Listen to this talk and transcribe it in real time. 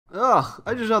Ugh,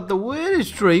 I just had the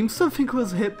weirdest dream. Something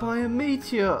was hit by a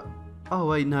meteor. Oh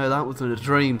wait, no, that wasn't a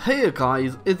dream. Hey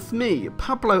guys, it's me,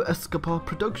 Pablo Escobar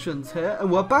Productions here, and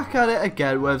we're back at it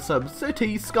again with some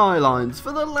city skylines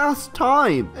for the last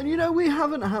time. And you know, we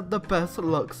haven't had the best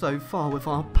luck so far with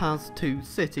our past two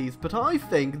cities, but I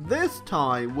think this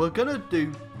time we're gonna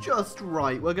do just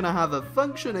right. We're gonna have a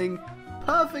functioning,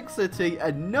 perfect city,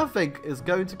 and nothing is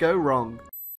going to go wrong.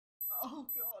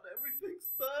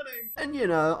 And you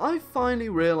know, I finally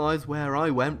realised where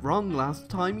I went wrong last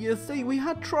time. You see, we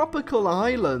had tropical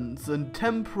islands and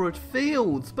temperate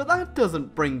fields, but that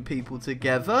doesn't bring people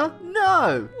together.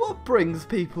 No! What brings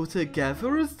people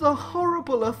together is the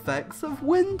horrible effects of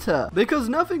winter. Because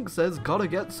nothing says gotta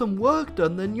get some work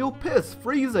done than you're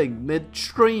freezing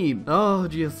midstream. Oh,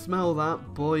 do you smell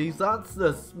that, boys? That's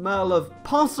the smell of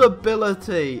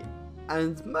possibility.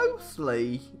 And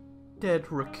mostly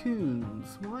dead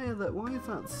raccoons. Why is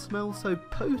that smell so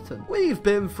potent? We've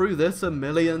been through this a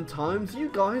million times.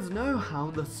 You guys know how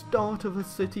the start of a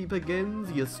city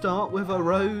begins. You start with a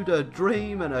road, a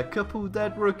dream, and a couple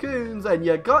dead raccoons, and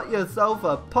you got yourself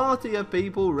a party of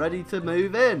people ready to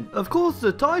move in. Of course,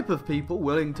 the type of people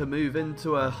willing to move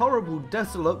into a horrible,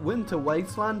 desolate winter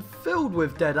wasteland filled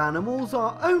with dead animals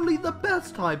are only the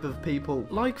best type of people,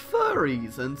 like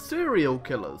furries and serial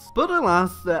killers. But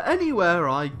alas, anywhere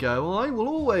I go, I will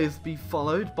always be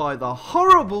followed by the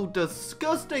horrible,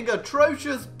 disgusting,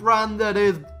 atrocious brand that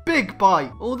is Big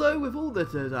Bite. Although with all the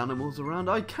dead animals around,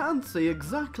 I can see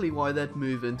exactly why they'd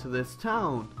move into this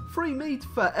town. Free meat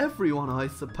for everyone, I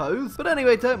suppose. But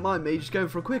anyway, don't mind me, just going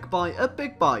for a quick bite at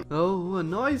Big Bite. Oh, a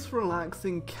nice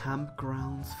relaxing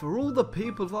campgrounds for all the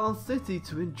people of our city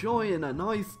to enjoy in a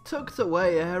nice tucked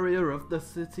away area of the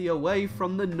city, away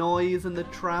from the noise and the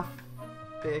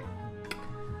traffic.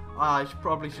 I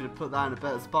probably should have put that in a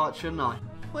better spot, shouldn't I?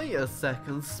 Wait a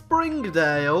second,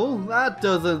 Springdale? That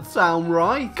doesn't sound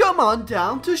right. Come on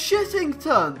down to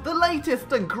Shittington, the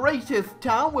latest and greatest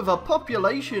town with a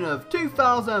population of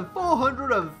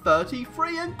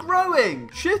 2,433 and growing.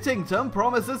 Shittington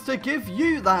promises to give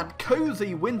you that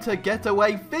cozy winter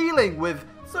getaway feeling with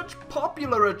such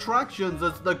popular attractions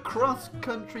as the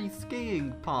cross-country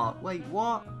skiing park. Wait,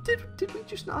 what? Did we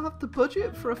just not have the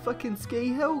budget for a fucking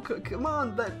ski hill? Come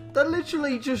on, they're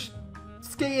literally just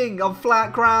skiing on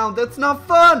flat ground. That's not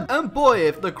fun. And boy,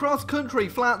 if the cross-country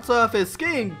flat surface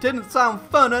skiing didn't sound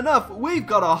fun enough, we've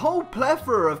got a whole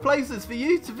plethora of places for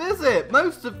you to visit.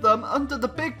 Most of them under the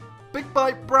Big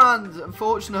Bite brand,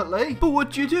 unfortunately. But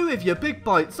what do you do if your Big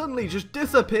Bite suddenly just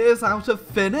disappears out of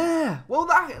thin air? Well,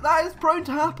 that is prone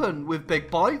to happen with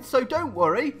Big Bites, so don't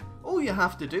worry. All you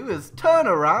have to do is turn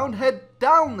around, head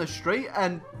down the street,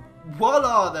 and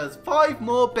voila, there's 5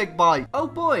 more Big Bites. Oh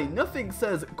boy, nothing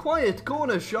says quiet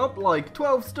corner shop like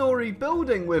 12-story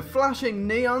building with flashing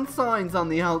neon signs on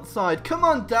the outside. Come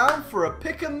on down for a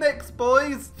pick and mix,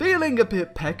 boys. Feeling a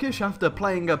bit peckish after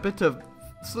playing a bit of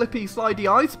slippy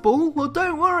slidey ice ball? Well,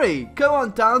 don't worry, go on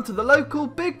down to the local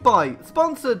Big Bite,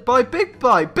 sponsored by Big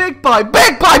Bite. Big Bite,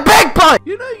 Big Bite, Big Bite!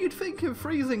 You know, you'd think in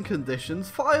freezing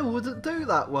conditions fire wouldn't do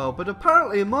that well, but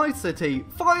apparently in my city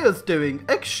fire's doing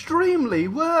extremely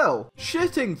well.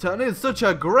 Shittington is such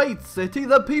a great city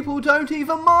that people don't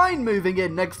even mind moving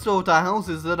in next door to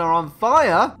houses that are on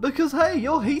fire, because hey,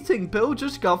 your heating bill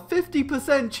just got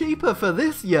 50% cheaper for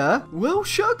this year. Well,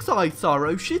 shucks,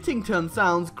 iSorrow, Shittington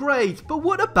sounds great,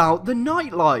 but what about the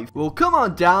nightlife? Well, come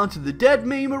on down to the Dead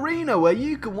Meme Arena where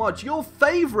you can watch your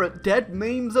favourite dead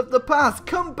memes of the past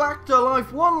come back to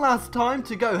life one last time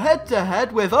to go head to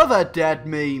head with other dead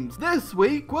memes. This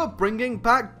week we're bringing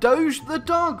back Doge the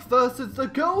dog versus the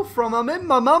girl from I'm in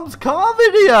my mum's car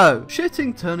video.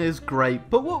 Shittington is great,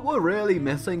 but what we're really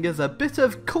missing is a bit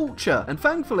of culture, and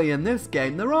thankfully in this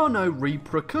game there are no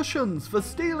repercussions for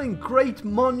stealing great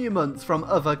monuments from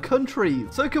other countries.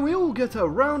 So can we all get a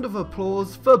round of applause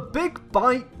for Big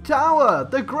Bite Tower,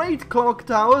 the great clock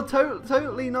tower,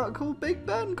 totally not called Big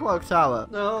Ben clock tower.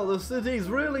 Oh, the city's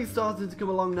really starting to come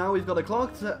along now. We've got a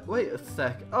clock wait a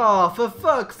sec. Oh, for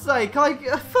fuck's sake,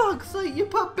 you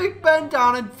put Big Ben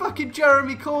down and fucking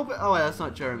Jeremy Corbyn. Oh wait, that's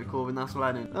not Jeremy Corbyn, that's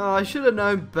Lenin. Oh, I should have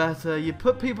known better. You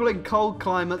put people in cold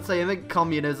climates, so you think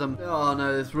communism. Oh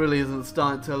no, this really isn't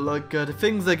starting to look good.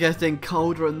 Things are getting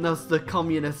colder and thus the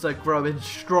communists are growing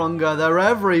stronger. They're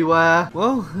everywhere.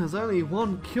 Well, there's only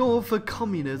one cure for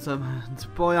communism,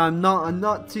 and boy, I'm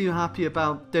not too happy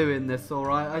about doing this. All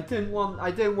right, I didn't want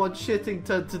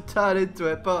Shittington to turn into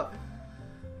it, but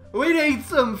We need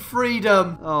some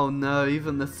freedom. Oh no,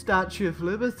 even the Statue of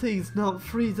Liberty's not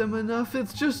freedom enough.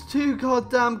 It's just too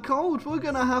goddamn cold. We're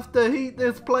gonna have to heat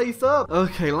this place up.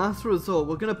 Okay, last resort.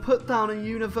 We're gonna put down a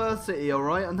university,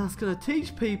 alright? And that's gonna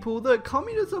teach people that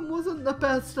communism wasn't the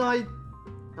best idea.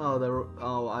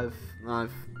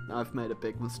 I've made a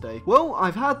big mistake. Well,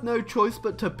 I've had no choice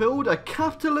but to build a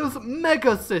capitalist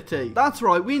megacity. That's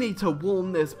right, we need to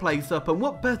warm this place up, and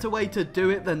what better way to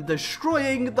do it than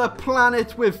destroying the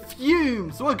planet with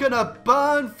fumes? We're gonna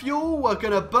burn fuel, we're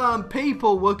gonna burn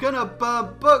people, we're gonna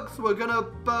burn books, we're gonna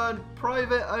burn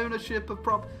private ownership of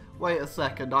property. Wait a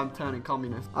second, I'm turning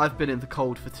communist. I've been in the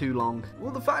cold for too long.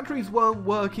 Well, the factories weren't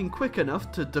working quick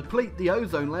enough to deplete the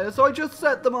ozone layer, so I just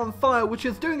set them on fire, which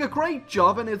is doing a great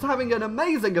job and is having an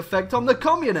amazing effect on the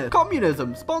communists.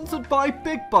 Communism, sponsored by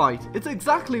Big Bite. It's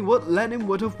exactly what Lenin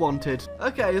would have wanted.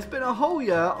 Okay, it's been a whole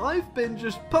year. I've been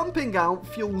just pumping out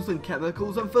fuels and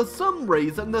chemicals, and for some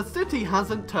reason, the city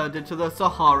hasn't turned into the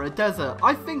Sahara Desert.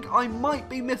 I think I might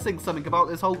be missing something about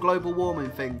this whole global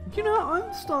warming thing. You know,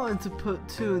 I'm starting to put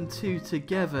two and two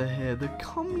together here, the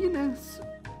communists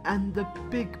and the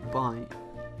Big Bite.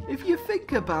 If you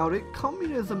think about it,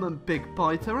 communism and Big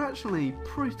Bite are actually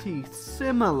pretty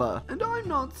similar. And I'm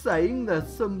not saying there's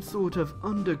some sort of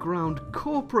underground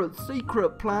corporate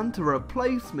secret plan to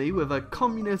replace me with a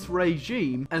communist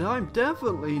regime. And I'm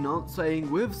definitely not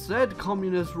saying with said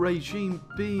communist regime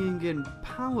being in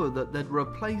power that they'd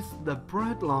replace the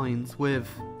bread lines with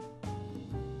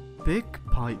Big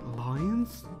Bite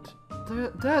lines.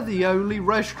 They're the only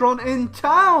restaurant in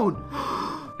town!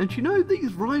 And you know,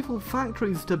 these rival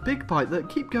factories to Big Bite that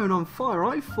keep going on fire,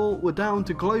 I thought were down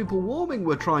to global warming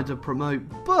we're trying to promote,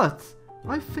 but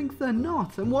I think they're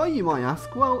not. And why, you might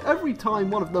ask? Well, every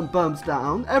time one of them burns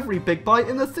down, every Big Bite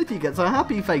in the city gets a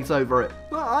happy face over it.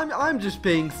 Well, I'm just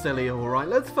being silly, alright?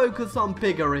 Let's focus on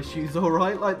bigger issues,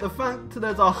 alright? Like the fact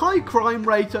there's a high crime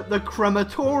rate at the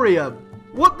crematorium.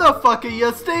 What the fuck are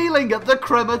you stealing at the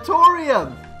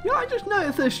crematorium? Yeah, I just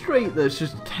noticed a street that's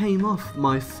just came off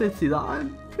my city that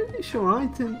I'm pretty sure I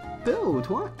didn't build.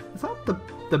 What? Is that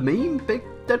the meme? Big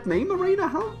Dead Meme Arena?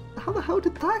 How the hell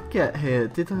did that get here?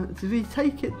 Did we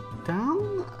take it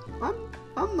down?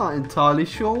 I'm not entirely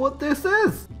sure what this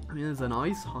is. I mean, there's an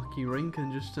ice hockey rink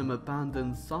and just some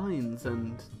abandoned signs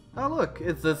and... Oh look,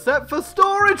 it's a set for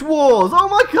Storage Wars! Oh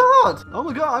my god! Oh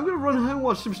my god, I'm gonna run home and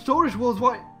watch some Storage Wars.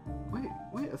 Wait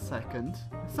a second.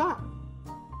 Is that...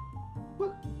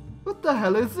 What the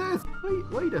hell is this?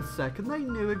 Wait a second, they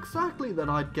knew exactly that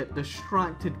I'd get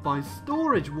distracted by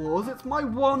Storage Wars. It's my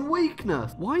one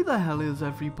weakness. Why the hell is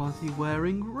everybody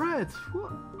wearing red?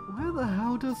 Where the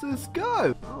hell does this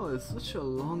go? Oh, it's such a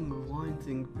long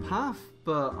winding path,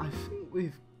 but I think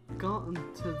we've gotten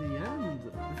to the end.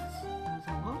 There's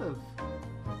a lot of...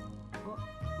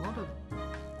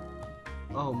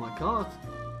 Oh my god.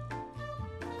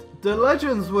 The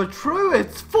legends were true,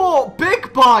 it's Fort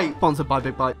Big Bite! Sponsored by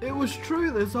Big Bite. It was true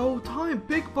this whole time.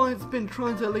 Big Bite's been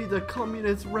trying to lead a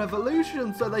communist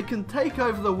revolution so they can take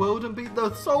over the world and be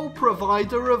the sole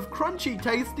provider of crunchy,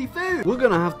 tasty food. We're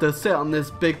gonna have to sit on this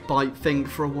Big Bite thing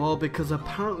for a while because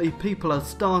apparently people are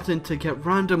starting to get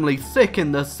randomly sick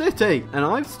in the city. And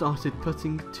I've started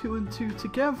putting two and two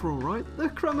together, alright? The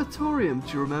crematorium,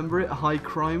 do you remember it? High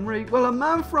crime rate? Well, a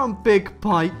man from Big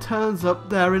Bite turns up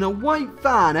there in a white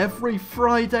van every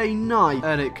Friday night,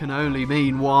 and it can only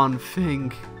mean one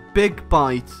thing. Big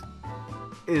Bite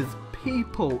is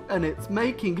people, and it's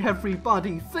making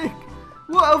everybody sick.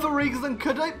 What other reason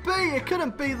could it be? It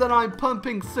couldn't be that I'm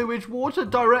pumping sewage water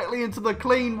directly into the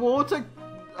clean water.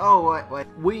 Oh, wait.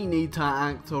 We need to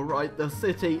act, alright? The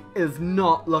city is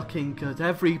not looking good.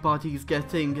 Everybody's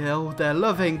getting ill. They're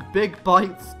loving Big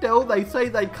Bites still. They say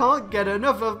they can't get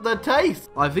enough of the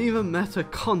taste. I've even met a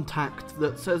contact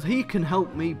that says he can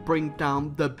help me bring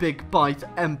down the Big Bite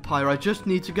empire. I just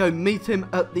need to go meet him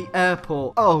at the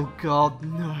airport. Oh god,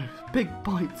 no. Big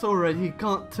Bite's already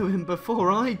got to him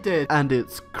before I did. And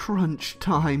it's crunch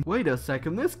time. Wait a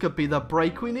second, this could be the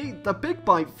break we need. The Big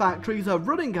Bite factories are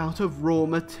running out of raw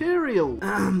material.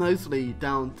 Mostly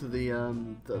down to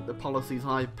the policies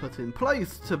I put in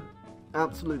place to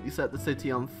absolutely set the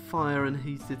city on fire and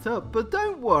heat it up. But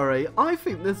don't worry, I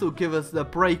think this will give us the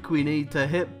break we need to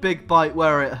hit Big Bite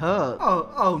where it hurts.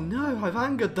 Oh no, I've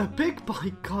angered the Big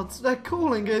Bite gods. They're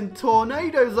calling in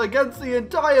tornadoes against the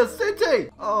entire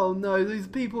city. Oh no, these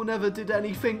people never did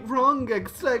anything wrong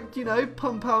except, you know,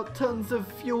 pump out tons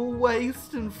of fuel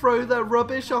waste and throw their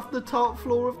rubbish off the top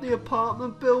floor of the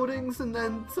apartment buildings, and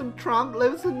then some tramp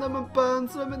lives in them and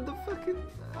burns them in the fucking...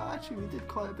 Actually, we did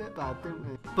quite a bit bad, didn't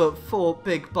we? But 4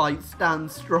 Big Bite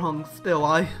stands strong still.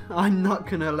 I'm not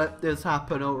gonna let this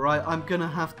happen, alright? I'm gonna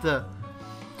have to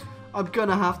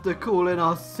call in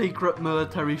our secret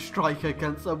military strike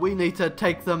against them. We need to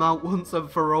take them out once and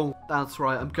for all. That's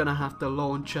right, I'm gonna have to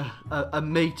launch a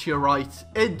meteorite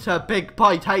into Big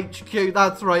Bite HQ.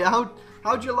 That's right.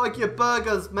 How'd you like your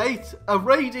burgers, mate?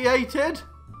 Irradiated?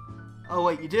 Oh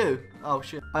wait, you do? Oh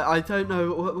shit. I don't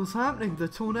know what was happening. The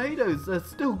tornadoes are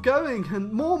still going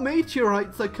and more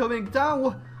meteorites are coming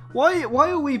down. Why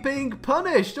are we being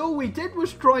punished? All we did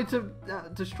was try to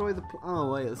destroy the...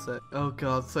 Oh, wait a sec. Oh,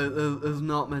 God. So there's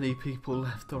not many people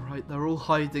left, all right? They're all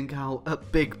hiding out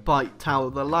at Big Bite Tower,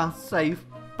 the last safe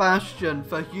bastion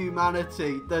for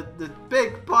humanity. The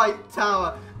Big Bite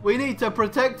Tower. We need to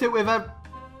protect it with a...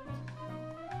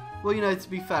 Well, you know, to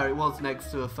be fair, it was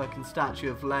next to a fucking statue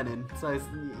of Lenin. So,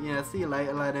 yeah, see you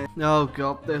later, Lenin. Oh,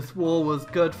 God, this war was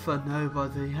good for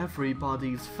nobody.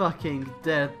 Everybody's fucking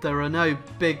dead. There are no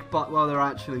Big Bite... Well, there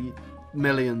are actually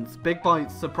millions. Big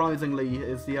Bite, surprisingly,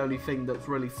 is the only thing that's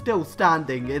really still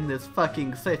standing in this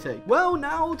fucking city. Well,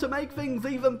 now, to make things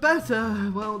even better,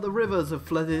 well, the rivers have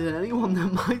flooded and anyone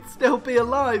that might still be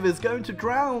alive is going to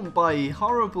drown by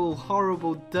horrible,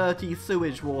 horrible, dirty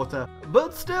sewage water.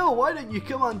 But still, why don't you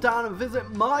come on down and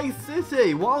visit my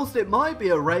city? Whilst it might be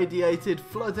irradiated,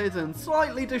 flooded, and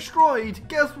slightly destroyed,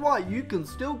 guess what? You can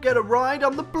still get a ride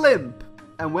on the blimp.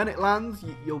 And when it lands,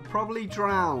 you'll probably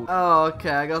drown. Oh, okay,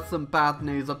 I got some bad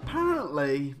news.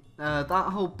 Apparently, that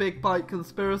whole Big Bite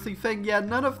conspiracy thing, yeah,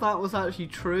 none of that was actually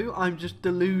true. I'm just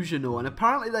delusional. And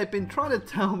apparently they've been trying to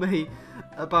tell me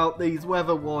about these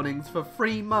weather warnings for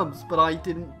 3 months, but I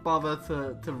didn't bother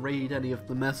to read any of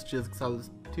the messages because I was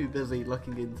too busy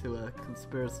looking into a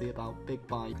conspiracy about Big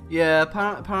Bite. Yeah,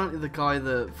 apparently the guy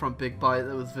from Big Bite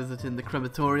that was visiting the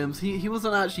crematoriums, he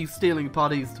wasn't actually stealing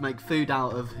bodies to make food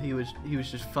out of. He was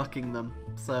just fucking them.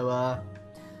 So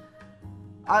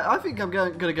I think I'm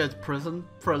gonna go to prison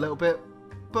for a little bit.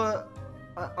 But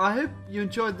I hope you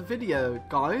enjoyed the video,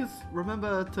 guys.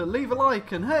 Remember to leave a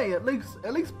like, and hey, at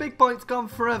least Big Bite's gone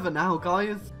forever now,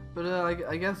 guys. But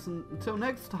I guess until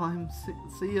next time,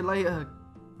 see you later,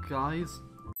 guys.